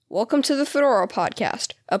Welcome to the Fedora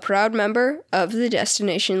Podcast, a proud member of the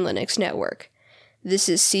Destination Linux Network. This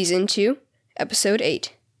is Season 2, Episode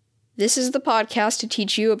 8. This is the podcast to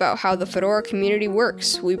teach you about how the Fedora community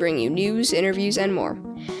works. We bring you news, interviews, and more.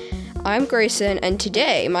 I'm Grayson, and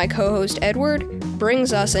today my co-host Edward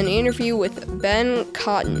brings us an interview with Ben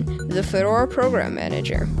Cotton, the Fedora Program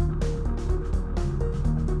Manager.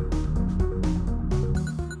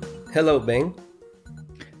 Hello, Ben.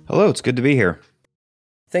 Hello, it's good to be here.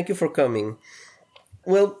 Thank you for coming.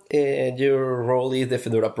 Well, your role is the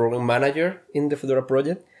Fedora Program Manager in the Fedora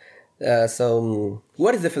project. So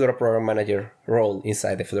what is the Fedora Program Manager role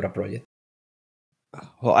inside the Fedora project?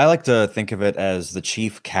 Well, I like to think of it as the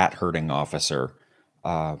chief cat herding officer.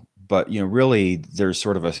 But really, there's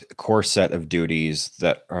sort of a core set of duties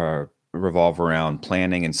that revolve around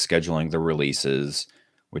planning and scheduling the releases,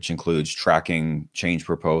 which includes tracking change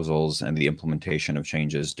proposals and the implementation of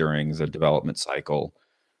changes during the development cycle,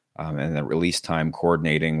 and the release time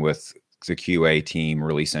coordinating with the QA team,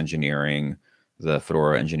 release engineering, the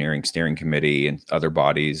Fedora Engineering Steering Committee, and other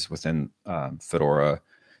bodies within Fedora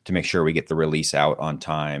to make sure we get the release out on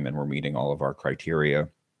time and we're meeting all of our criteria.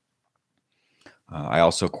 I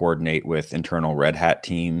also coordinate with internal Red Hat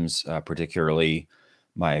teams, particularly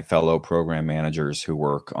my fellow program managers who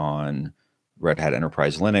work on Red Hat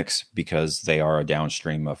Enterprise Linux, because they are a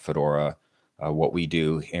downstream of Fedora. What we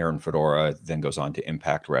do here in Fedora then goes on to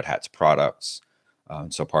impact Red Hat's products.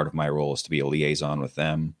 So part of my role is to be a liaison with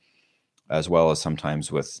them, as well as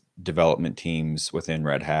sometimes with development teams within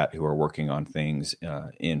Red Hat who are working on things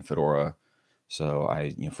in Fedora. So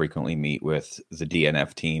I frequently meet with the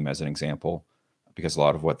DNF team as an example, because a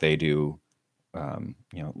lot of what they do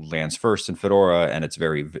lands first in Fedora, and it's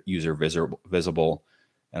very user visible.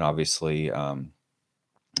 And obviously,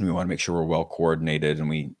 we want to make sure we're well coordinated, and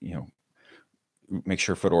we make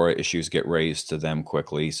sure Fedora issues get raised to them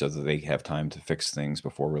quickly so that they have time to fix things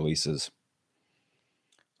before releases.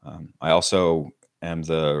 I also am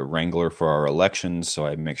the wrangler for our elections, so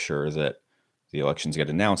I make sure that the elections get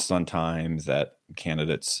announced on time, that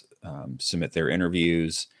candidates submit their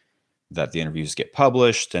interviews, that the interviews get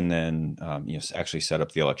published, and then actually set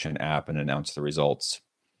up the election app and announce the results.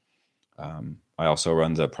 I also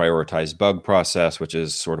run the prioritized bug process, which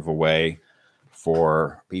is sort of a way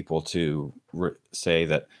for people to say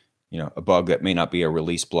that a bug that may not be a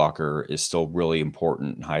release blocker is still really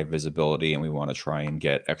important and high visibility, and we want to try and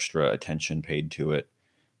get extra attention paid to it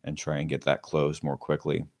and try and get that closed more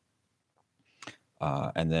quickly.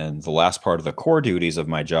 And then the last part of the core duties of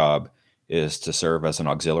my job is to serve as an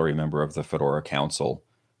auxiliary member of the Fedora Council.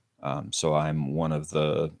 So I'm one of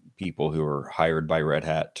the people who are hired by Red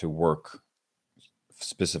Hat to work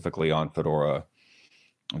specifically on Fedora.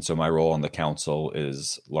 And so my role on the council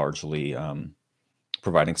is largely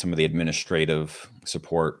providing some of the administrative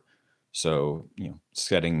support. So,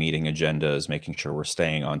 setting meeting agendas, making sure we're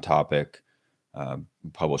staying on topic,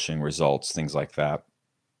 publishing results, things like that.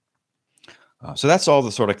 So that's all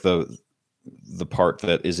the sort of the part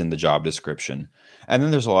that is in the job description. And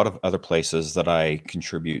then there's a lot of other places that I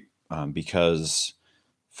contribute because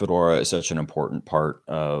Fedora is such an important part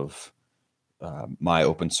of my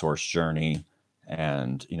open source journey,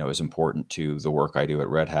 and is important to the work I do at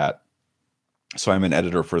Red Hat. So I'm an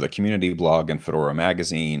editor for the community blog and Fedora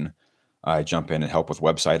magazine. I jump in and help with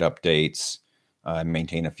website updates. I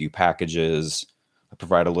maintain a few packages. I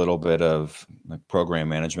provide a little bit of program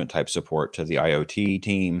management type support to the IoT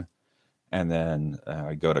team. And then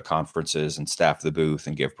I go to conferences and staff the booth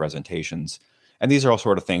and give presentations. And these are all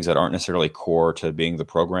sort of things that aren't necessarily core to being the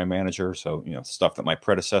program manager. So, stuff that my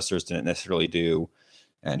predecessors didn't necessarily do,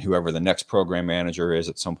 and whoever the next program manager is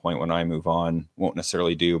at some point when I move on won't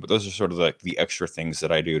necessarily do. But those are sort of like the extra things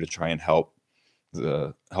that I do to try and help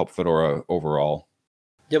Fedora overall.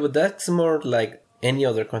 Yeah, but that's more like any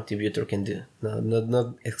other contributor can do,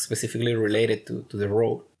 not specifically related to the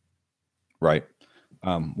role. Right.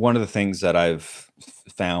 One of the things that I've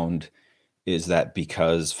found is that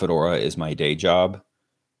because Fedora is my day job,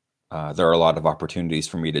 there are a lot of opportunities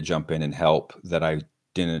for me to jump in and help that I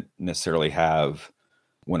didn't necessarily have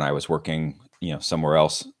when I was working, somewhere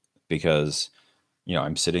else, because,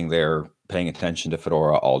 I'm sitting there paying attention to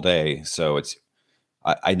Fedora all day. So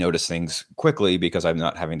I notice things quickly because I'm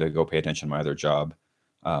not having to go pay attention to my other job.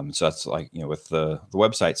 So that's like, with the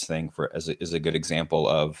websites thing is a good example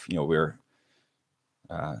of, it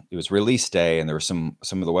was release day and there was some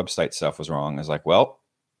of the website stuff was wrong. I was like, well,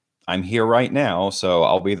 I'm here right now, so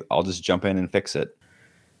I'll just jump in and fix it.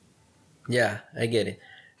 Yeah, I get it.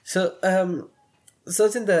 So,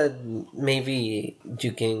 something that maybe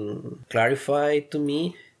you can clarify to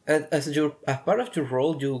me And as part of your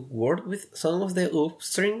role, you work with some of the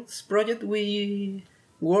upstreams project we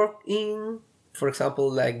work in, for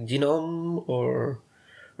example, like Genome or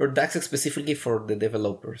DAX specifically for the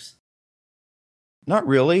developers. Not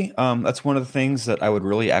really. That's one of the things that I would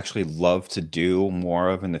really actually love to do more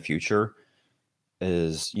of in the future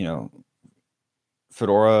is,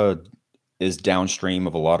 Fedora is downstream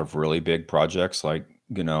of a lot of really big projects like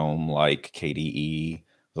GNOME, like KDE,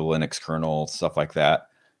 the Linux kernel, stuff like that.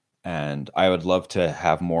 And I would love to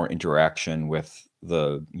have more interaction with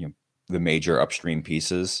the major upstream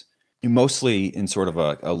pieces, mostly in sort of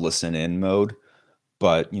a listen in mode.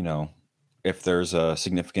 But if there's a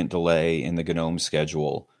significant delay in the GNOME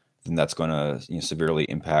schedule, then that's going to severely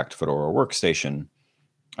impact Fedora Workstation.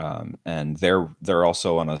 And they're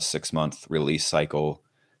also on a 6-month release cycle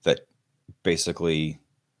that basically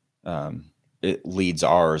it leads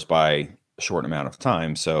ours by a short amount of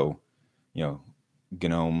time. So,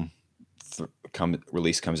 GNOME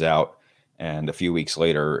release comes out, and a few weeks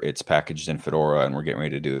later, it's packaged in Fedora, and we're getting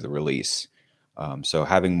ready to do the release. So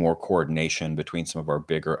having more coordination between some of our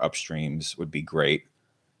bigger upstreams would be great.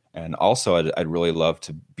 And also, I'd really love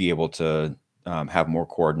to be able to have more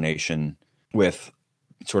coordination with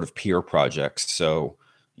sort of peer projects. So,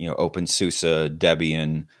 OpenSUSE,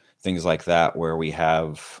 Debian, things like that, where we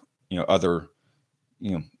have,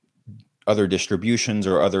 other distributions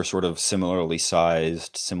or other sort of similarly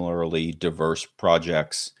sized, similarly diverse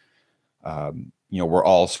projects. We're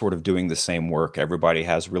all sort of doing the same work. Everybody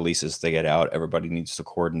has releases they get out. Everybody needs to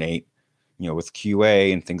coordinate, with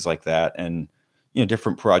QA and things like that. And,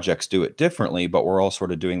 different projects do it differently, but we're all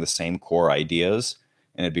sort of doing the same core ideas.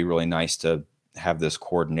 And it'd be really nice to have this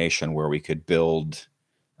coordination where we could build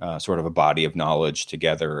sort of a body of knowledge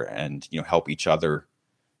together and, help each other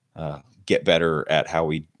get better at how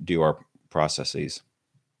we do our processes.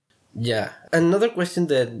 Yeah. Another question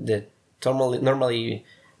that normally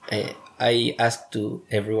I ask to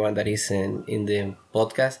everyone that is in the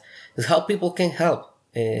podcast is how people can help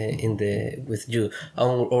with you,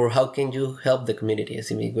 or how can you help the community?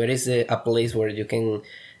 I mean, where is a place where you can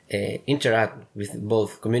interact with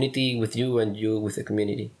both community, with you, and you with the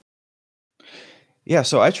community? Yeah,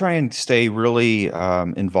 so I try and stay really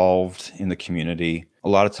involved in the community. A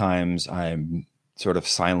lot of times I'm sort of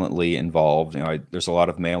silently involved. There's a lot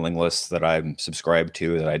of mailing lists that I'm subscribed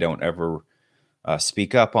to that I don't ever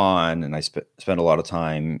speak up on, and I spend a lot of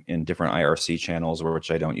time in different IRC channels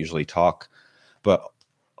which I don't usually talk. But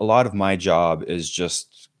a lot of my job is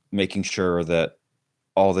just making sure that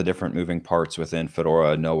all the different moving parts within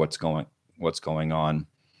Fedora know what's going on.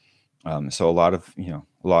 So a lot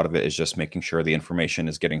of it is just making sure the information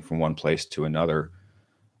is getting from one place to another.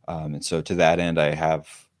 And so to that end,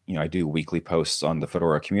 I do weekly posts on the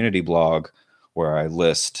Fedora community blog where I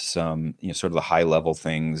list some, sort of the high level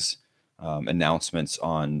things, announcements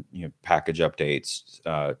on, package updates,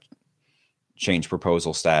 change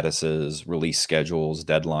proposal statuses, release schedules,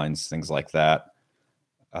 deadlines, things like that.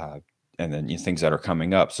 And then things that are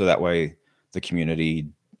coming up. So that way the community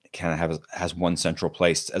kind of has one central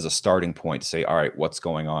place as a starting point to say, all right, what's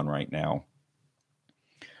going on right now?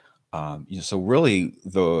 So really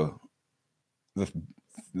the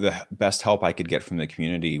best help I could get from the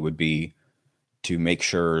community would be to make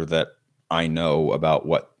sure that I know about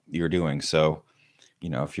what you're doing. So,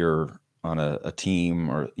 if you're on a team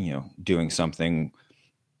or, doing something,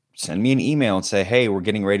 send me an email and say, hey, we're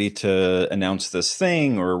getting ready to announce this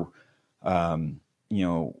thing, or,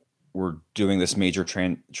 we're doing this major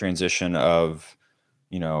transition of,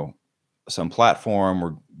 some platform.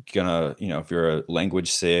 We're gonna, if you're a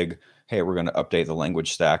language SIG, hey, we're gonna update the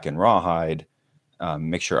language stack in Rawhide.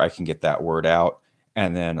 Make sure I can get that word out.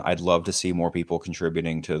 And then I'd love to see more people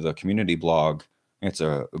contributing to the community blog. It's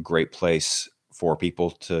a great place for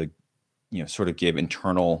people to, sort of give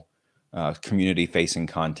internal community-facing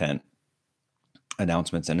content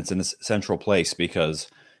announcements. And it's in a central place because,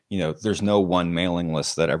 there's no one mailing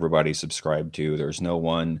list that everybody's subscribed to. There's no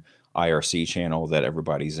one IRC channel that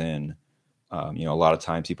everybody's in. A lot of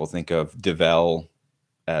times people think of Devel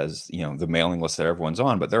as, the mailing list that everyone's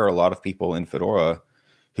on, but there are a lot of people in Fedora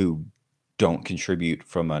who don't contribute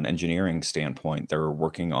from an engineering standpoint. They're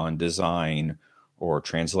working on design or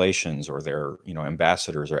translations, or they're,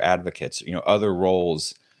 ambassadors or advocates, other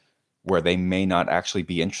roles where they may not actually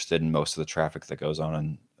be interested in most of the traffic that goes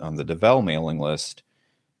on the Devel mailing list.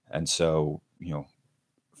 And so,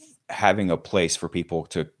 having a place for people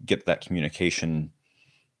to get that communication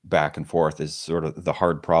back and forth is sort of the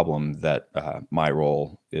hard problem that my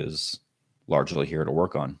role is largely here to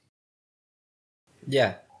work on.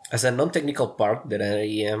 Yeah. As a non-technical part that I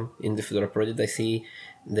am in the Fedora project, I see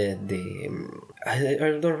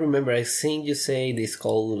I don't remember. I think you say this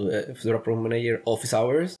called Fedora Program Manager office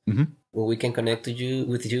hours, where we can connect to you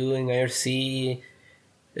with you in IRC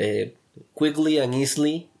quickly and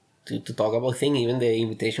easily to talk about things. Even the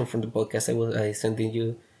invitation from the podcast I sending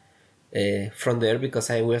you from there,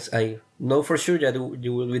 because I know for sure that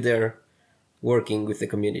you will be there working with the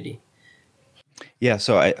community. Yeah,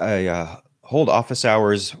 so I hold office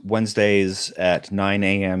hours Wednesdays at 9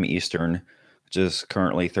 a.m. Eastern, which is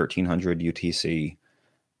currently 1300 UTC,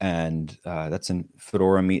 and that's in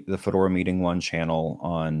the Fedora Meeting One channel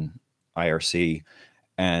on IRC,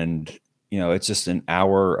 and it's just an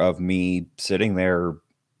hour of me sitting there,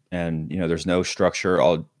 and there's no structure.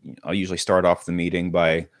 I'll usually start off the meeting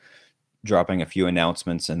by dropping a few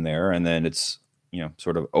announcements in there, and then it's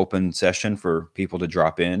sort of open session for people to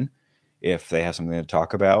drop in if they have something to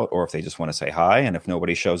talk about, or if they just want to say hi. And if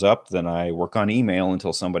nobody shows up, then I work on email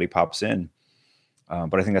until somebody pops in.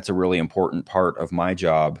 But I think that's a really important part of my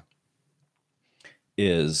job,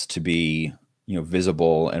 is to be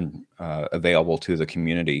visible and available to the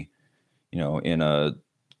community. In a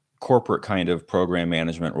corporate kind of program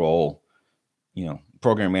management role,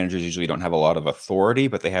 program managers usually don't have a lot of authority,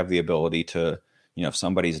 but they have the ability to, if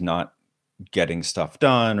somebody's not getting stuff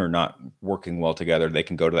done or not working well together, they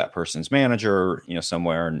can go to that person's manager,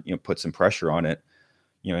 somewhere, and put some pressure on it.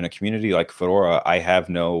 In a community like Fedora, I have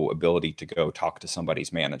no ability to go talk to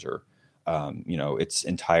somebody's manager. It's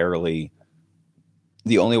entirely,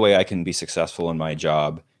 the only way I can be successful in my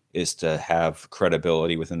job is to have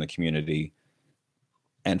credibility within the community,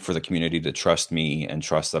 and for the community to trust me and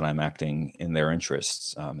trust that I'm acting in their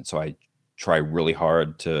interests. And so I try really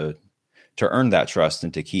hard to earn that trust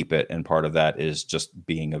and to keep it. And part of that is just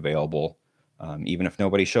being available. Even if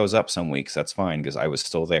nobody shows up some weeks, that's fine, because I was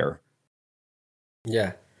still there.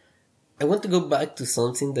 Yeah. I want to go back to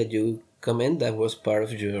something that you comment that was part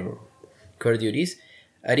of your core duties.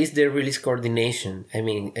 That is the release coordination. I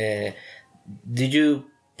mean, did you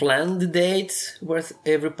plan the dates with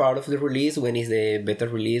every part of the release? When is the beta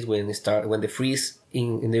release? When the freeze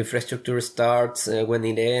in the infrastructure starts? When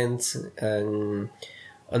it ends? And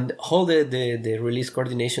how the release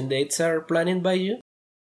coordination dates are planned by you?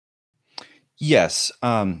 Yes.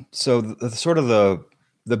 So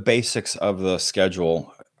the basics of the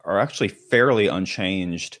schedule are actually fairly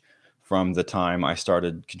unchanged from the time I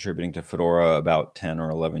started contributing to Fedora about 10 or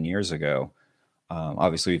 11 years ago.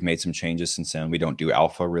 Obviously, we've made some changes since then. We don't do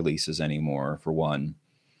alpha releases anymore, for one.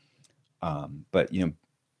 But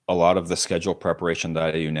a lot of the schedule preparation that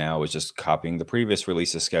I do now is just copying the previous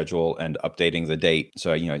release's schedule and updating the date.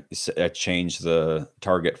 So I change the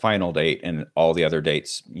target final date, and all the other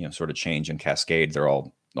dates sort of change and cascade.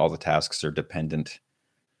 All the tasks are dependent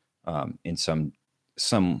in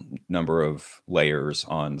some number of layers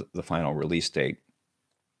on the final release date.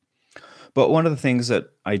 But one of the things that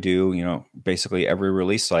I do, basically every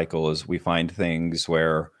release cycle, is we find things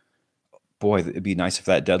where, boy, it'd be nice if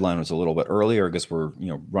that deadline was a little bit earlier because we're,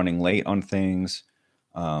 running late on things.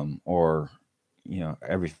 Or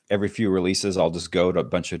every few releases, I'll just go to a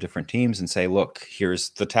bunch of different teams and say, look,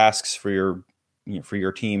 here's the tasks for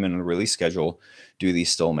your team and the release schedule. Do these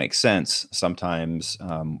still make sense? Sometimes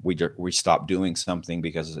we stop doing something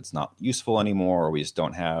because it's not useful anymore, or we just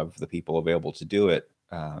don't have the people available to do it.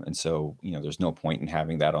 And so, there's no point in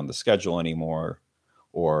having that on the schedule anymore.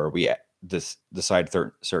 Or we decide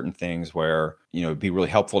certain things where, it'd be really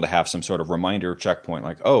helpful to have some sort of reminder checkpoint,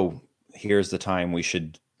 like, oh, here's the time we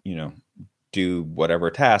should, do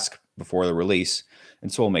whatever task before the release.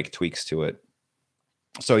 And so we'll make tweaks to it.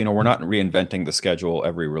 So, we're not reinventing the schedule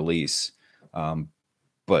every release,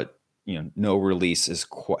 but, no release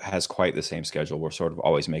has quite the same schedule. We're sort of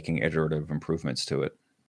always making iterative improvements to it.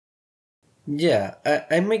 Yeah,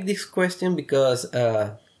 I make this question because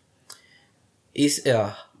it's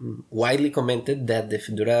widely commented that the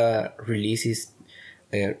Fedora release is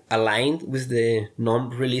aligned with the GNOME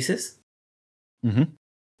releases. Mm-hmm.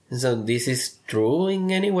 So this is true in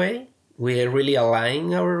any way? We are really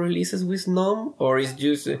aligning our releases with GNOME, or is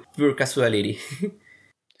just pure casuality?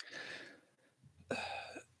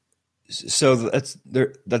 So that's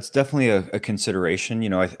definitely a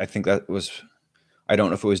consideration. I think that was, I don't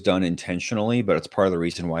know if it was done intentionally, but it's part of the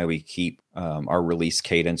reason why we keep our release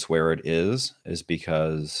cadence where it is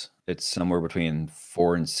because it's somewhere between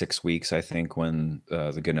 4 and 6 weeks, I think, when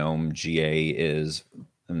the GNOME GA is,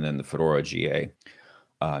 and then the Fedora GA.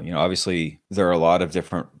 Obviously, there are a lot of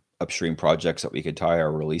different upstream projects that we could tie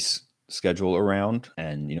our release schedule around.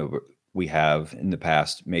 And, we have in the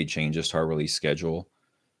past made changes to our release schedule.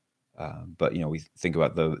 But we think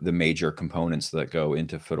about the major components that go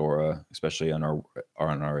into Fedora, especially on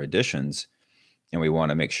our editions, and we want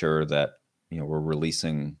to make sure that we're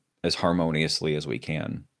releasing as harmoniously as we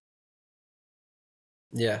can.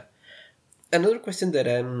 Yeah. Another question that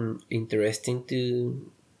I'm interested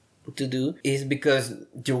to do is because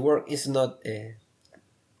your work is not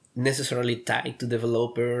necessarily tied to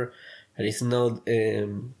developer, and it's not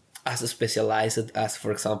as specialized as,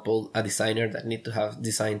 for example, a designer that need to have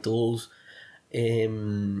design tools,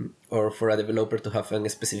 or for a developer to have a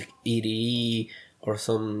specific IDE or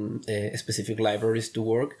some specific libraries to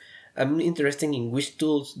work. I'm interested in which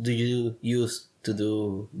tools do you use to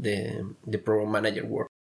do the program manager work.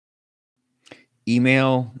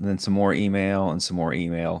 Email, and then some more email, and some more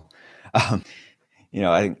email. I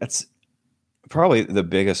think that's probably the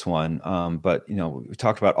biggest one. But we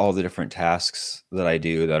talked about all the different tasks that I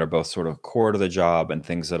do that are both sort of core to the job and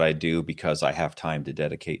things that I do because I have time to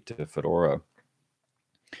dedicate to Fedora.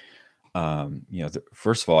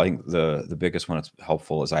 First of all, I think the biggest one that's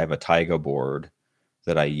helpful is I have a Taiga board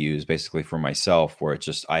that I use basically for myself, where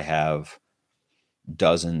I have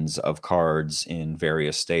dozens of cards in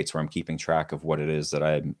various states where I'm keeping track of what it is that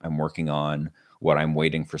I'm working on, what I'm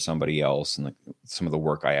waiting for somebody else, and some of the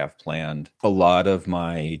work I have planned. A lot of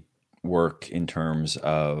my work in terms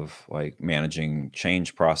of like managing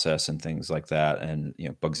change process and things like that, and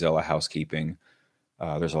Bugzilla housekeeping.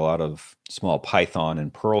 There's a lot of small Python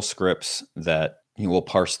and Perl scripts that will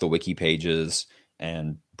parse the wiki pages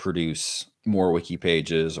and produce more wiki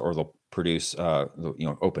pages, or they'll produce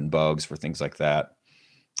open bugs for things like that.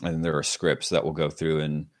 And there are scripts that will go through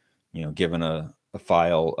and given a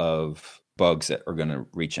file of bugs that are going to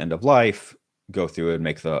reach end of life, go through and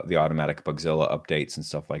make the automatic Bugzilla updates and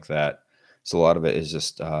stuff like that. So a lot of it is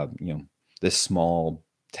just this small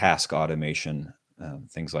task automation,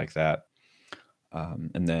 things like that.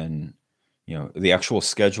 And then the actual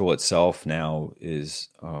schedule itself now is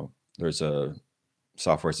there's a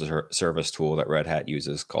software as a service tool that Red Hat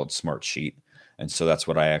uses called Smartsheet. And so that's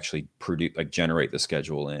what I actually generate the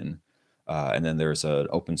schedule in. And then there's an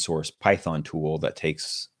open source Python tool that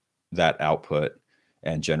takes that output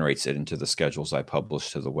and generates it into the schedules I publish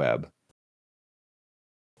to the web.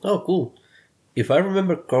 Oh, cool. If I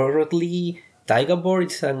remember correctly, Taiga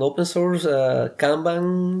board is an open source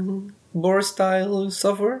Kanban board style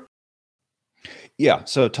software? Yeah,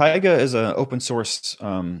 so Taiga is an open source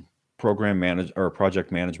program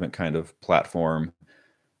project management kind of platform.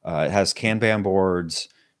 It has Kanban boards.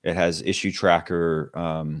 It has issue tracker.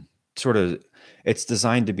 It's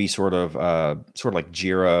designed to be sort of like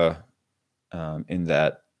Jira, in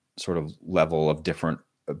that sort of level of different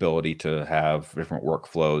ability to have different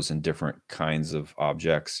workflows and different kinds of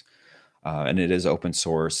objects. And it is open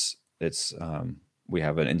source. It's we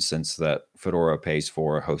have an instance that Fedora pays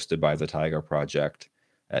for, hosted by the Taiga project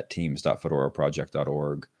at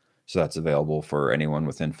teams.fedoraproject.org. So that's available for anyone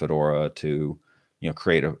within Fedora to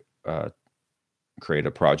create a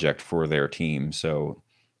project for their team. So,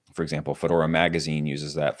 for example, Fedora Magazine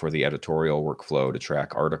uses that for the editorial workflow to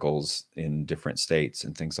track articles in different states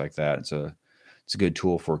and things like that. It's a good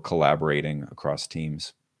tool for collaborating across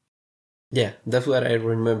teams. Yeah, that's what I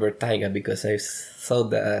remember Taiga, because I saw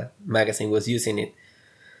the magazine was using it.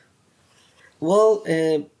 Well,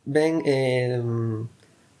 Ben,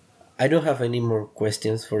 I don't have any more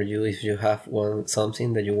questions for you. If you have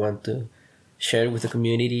something that you want to share with the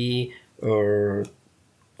community, or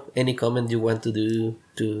any comment you want to do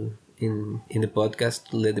in the podcast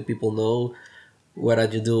to let the people know, what are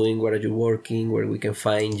you doing, what are you working, where we can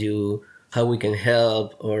find you, how we can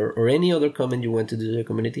help, or any other comment you want to do to the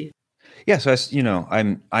community? Yes,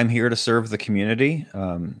 I'm here to serve the community.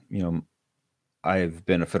 I've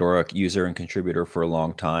been a Fedora user and contributor for a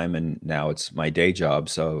long time, and now it's my day job.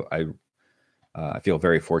 So I feel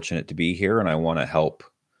very fortunate to be here, and I want to help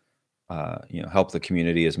the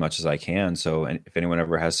community as much as I can. So, and if anyone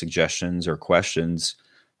ever has suggestions or questions,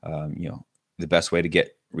 the best way to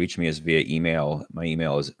reach me is via email. My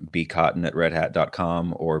email is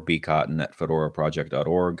bcotton@redhat.com or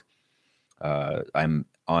bcotton@fedoraproject.org. I'm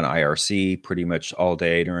on IRC pretty much all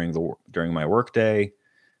day during my work day,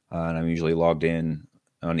 and I'm usually logged in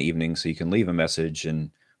on the evening, so you can leave a message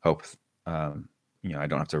and hope I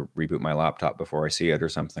don't have to reboot my laptop before I see it or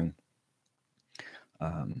something.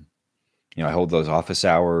 I hold those office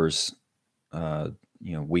hours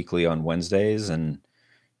weekly on Wednesdays, and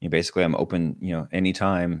basically I'm open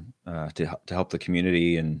anytime to help the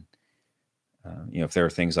community, and if there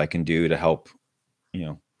are things I can do to help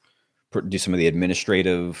do some of the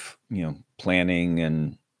administrative planning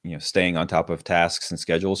and staying on top of tasks and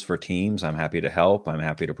schedules for teams, I'm happy to help. I'm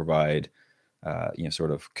happy to provide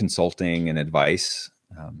sort of consulting and advice,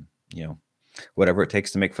 whatever it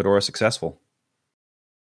takes to make Fedora successful.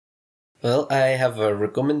 Well, I have a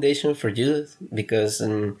recommendation for you because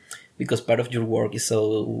part of your work is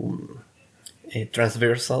so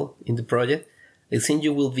transversal in the project. I think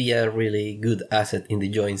you will be a really good asset in the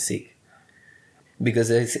Joint SIG.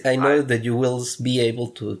 Because I know that you will be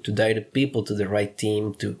able to direct people to the right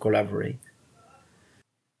team to collaborate.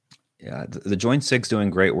 Yeah, the Joint SIG's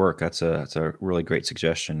doing great work. That's a really great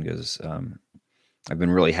suggestion because I've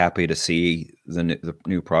been really happy to see the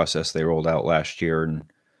new process they rolled out last year, and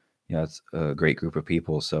it's a great group of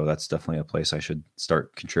people. So that's definitely a place I should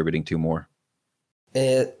start contributing to more.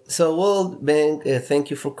 Ben,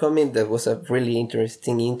 thank you for coming. That was a really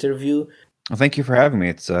interesting interview. Well, thank you for having me.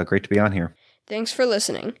 It's great to be on here. Thanks for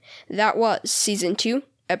listening. That was Season 2,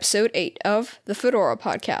 Episode 8 of the Fedora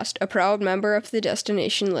Podcast, a proud member of the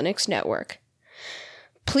Destination Linux Network.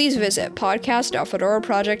 Please visit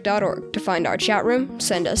podcast.fedoraproject.org to find our chat room,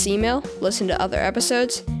 send us email, listen to other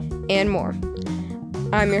episodes, and more.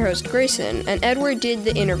 I'm your host, Grayson, and Edward did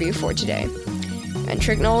the interview for today. And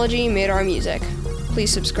Tricknology made our music.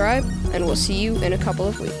 Please subscribe, and we'll see you in a couple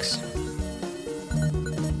of weeks.